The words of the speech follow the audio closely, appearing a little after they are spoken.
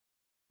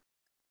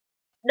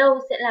đâu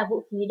sẽ là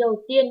vũ khí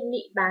đầu tiên Mỹ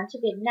bán cho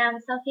Việt Nam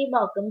sau khi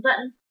bỏ cấm vận?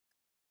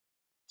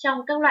 Trong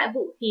các loại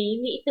vũ khí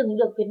Mỹ từng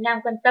được Việt Nam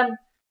quan tâm,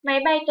 máy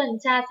bay tuần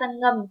tra săn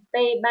ngầm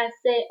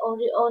P-3C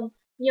Orion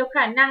nhiều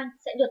khả năng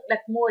sẽ được đặt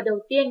mua đầu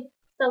tiên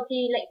sau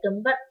khi lệnh cấm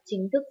vận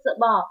chính thức dỡ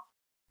bỏ.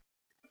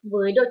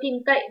 Với độ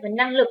tin cậy và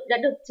năng lực đã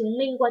được chứng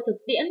minh qua thực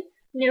tiễn,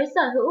 nếu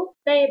sở hữu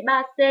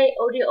P-3C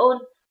Orion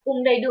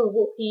cùng đầy đủ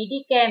vũ khí đi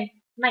kèm,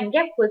 mảnh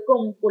ghép cuối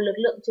cùng của lực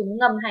lượng chống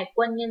ngầm Hải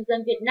quân Nhân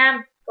dân Việt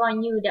Nam coi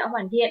như đã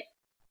hoàn thiện.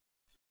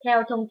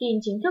 Theo thông tin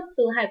chính thức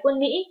từ Hải quân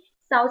Mỹ,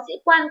 6 sĩ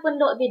quan quân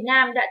đội Việt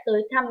Nam đã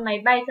tới thăm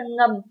máy bay săn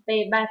ngầm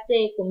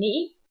P-3C của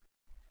Mỹ.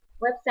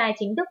 Website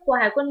chính thức của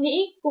Hải quân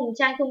Mỹ cùng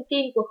trang thông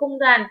tin của Không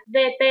đoàn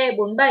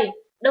VP-47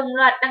 đồng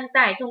loạt đăng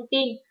tải thông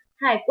tin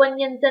Hải quân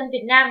Nhân dân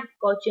Việt Nam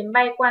có chuyến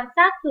bay quan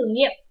sát thử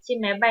nghiệm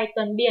trên máy bay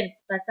tuần biển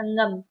và săn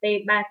ngầm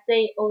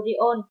P-3C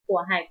Orion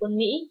của Hải quân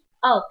Mỹ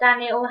ở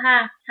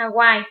Kaneoha,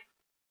 Hawaii.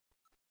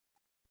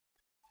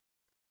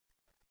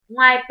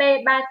 Ngoài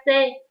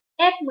P-3C,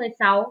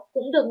 F-16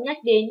 cũng được nhắc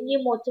đến như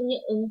một trong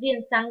những ứng viên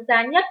sáng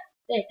giá nhất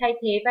để thay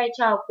thế vai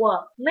trò của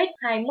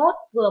MiG-21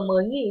 vừa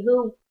mới nghỉ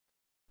hưu.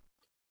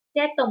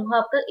 Xét tổng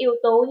hợp các yếu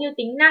tố như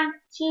tính năng,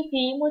 chi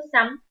phí mua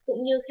sắm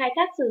cũng như khai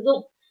thác sử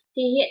dụng,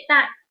 thì hiện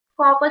tại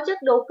khó có chiếc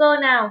đấu cơ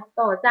nào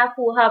tỏ ra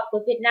phù hợp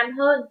với Việt Nam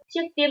hơn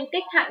chiếc tiêm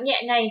kích hạng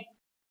nhẹ này.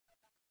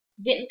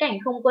 Viễn cảnh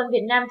Không quân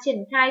Việt Nam triển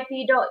khai phi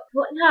đội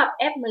hỗn hợp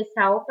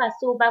F-16 và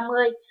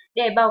Su-30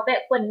 để bảo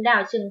vệ quần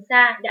đảo Trường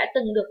Sa đã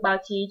từng được báo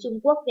chí Trung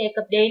Quốc đề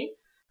cập đến.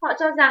 Họ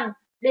cho rằng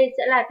đây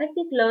sẽ là thách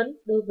thức lớn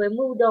đối với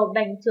mưu đồ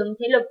bành trướng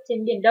thế lực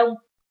trên Biển Đông.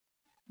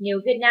 Nếu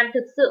Việt Nam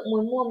thực sự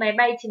muốn mua máy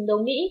bay chiến đấu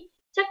Mỹ,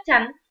 chắc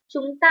chắn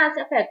chúng ta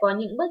sẽ phải có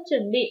những bước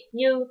chuẩn bị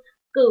như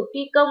cử phi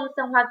công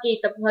sang Hoa Kỳ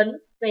tập huấn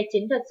về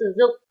chiến thuật sử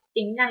dụng,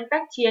 tính năng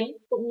tác chiến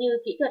cũng như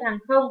kỹ thuật hàng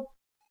không.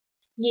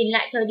 Nhìn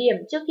lại thời điểm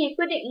trước khi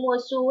quyết định mua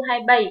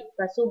Su-27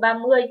 và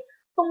Su-30,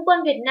 Không quân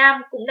Việt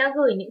Nam cũng đã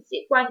gửi những sĩ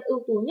quan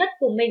ưu tú nhất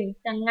của mình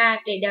sang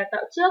Nga để đào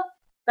tạo trước,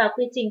 và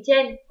quy trình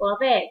trên có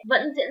vẻ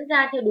vẫn diễn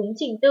ra theo đúng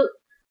trình tự.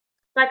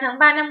 Vào tháng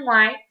 3 năm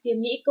ngoái, phía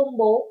Mỹ công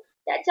bố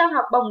đã trao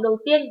học bổng đầu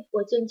tiên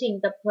của chương trình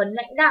tập huấn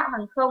lãnh đạo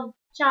hàng không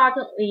cho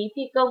Thượng úy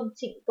phi công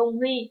Trịnh Công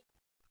Huy.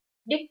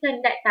 Đích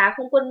thân Đại tá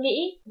Không quân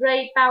Mỹ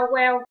Ray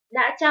Powell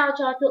đã trao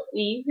cho Thượng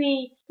úy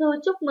Huy thư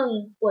chúc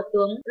mừng của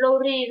tướng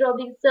Lori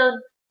Robinson,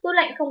 tư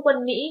lệnh Không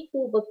quân Mỹ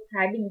khu vực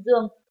Thái Bình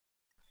Dương.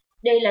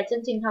 Đây là chương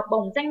trình học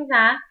bổng danh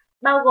giá,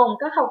 bao gồm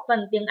các học phần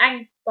tiếng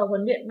Anh và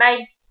huấn luyện bay.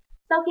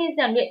 Sau khi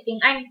rèn luyện tiếng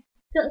Anh,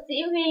 Thượng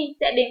sĩ Huy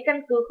sẽ đến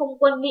căn cứ Không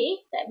quân Mỹ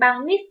tại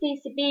bang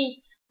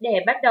Mississippi để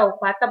bắt đầu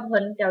khóa tập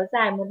huấn kéo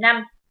dài 1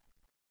 năm.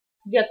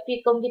 Việc phi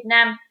công Việt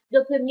Nam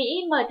được phía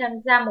Mỹ mời tham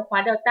gia một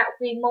khóa đào tạo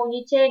quy mô như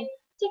trên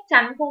chắc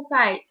chắn không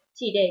phải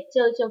chỉ để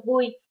chơi cho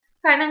vui.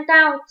 Khả năng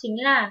cao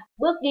chính là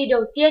bước đi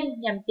đầu tiên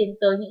nhằm tiến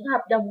tới những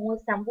hợp đồng mua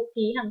sắm vũ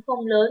khí hàng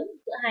không lớn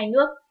giữa hai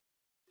nước.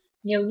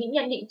 Nếu những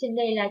nhận định trên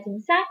đây là chính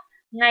xác,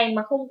 ngày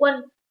mà Không quân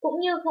cũng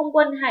như Không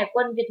quân Hải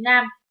quân Việt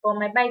Nam có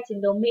máy bay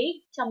chiến đấu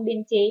Mỹ trong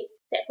biên chế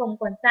sẽ không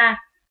còn xa.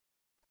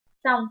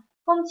 Song,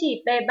 không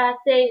chỉ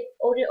P-3C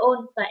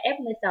Orion và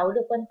F-16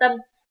 được quan tâm,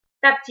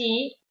 tạp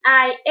chí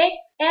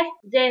ISS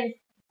James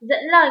dẫn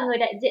lời người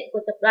đại diện của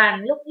tập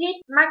đoàn Lockheed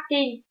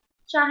Martin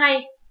cho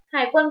hay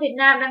Hải quân Việt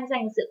Nam đang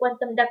dành sự quan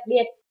tâm đặc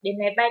biệt đến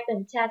máy bay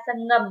tuần tra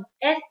săn ngầm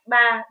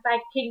S-3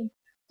 Viking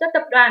do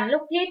tập đoàn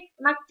Lockheed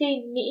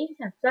Martin Mỹ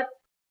sản xuất.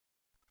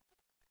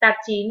 Tạp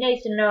chí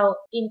National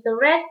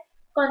Interest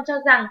còn cho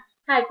rằng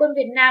Hải quân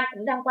Việt Nam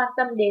cũng đang quan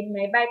tâm đến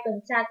máy bay tuần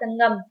tra săn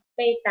ngầm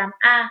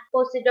P-8A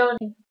Poseidon.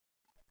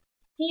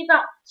 Hy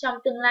vọng trong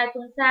tương lai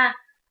không xa,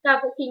 cả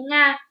vũ khí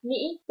Nga,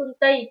 Mỹ, phương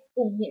Tây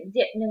cùng hiện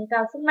diện nâng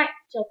cao sức mạnh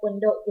cho quân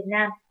đội Việt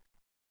Nam.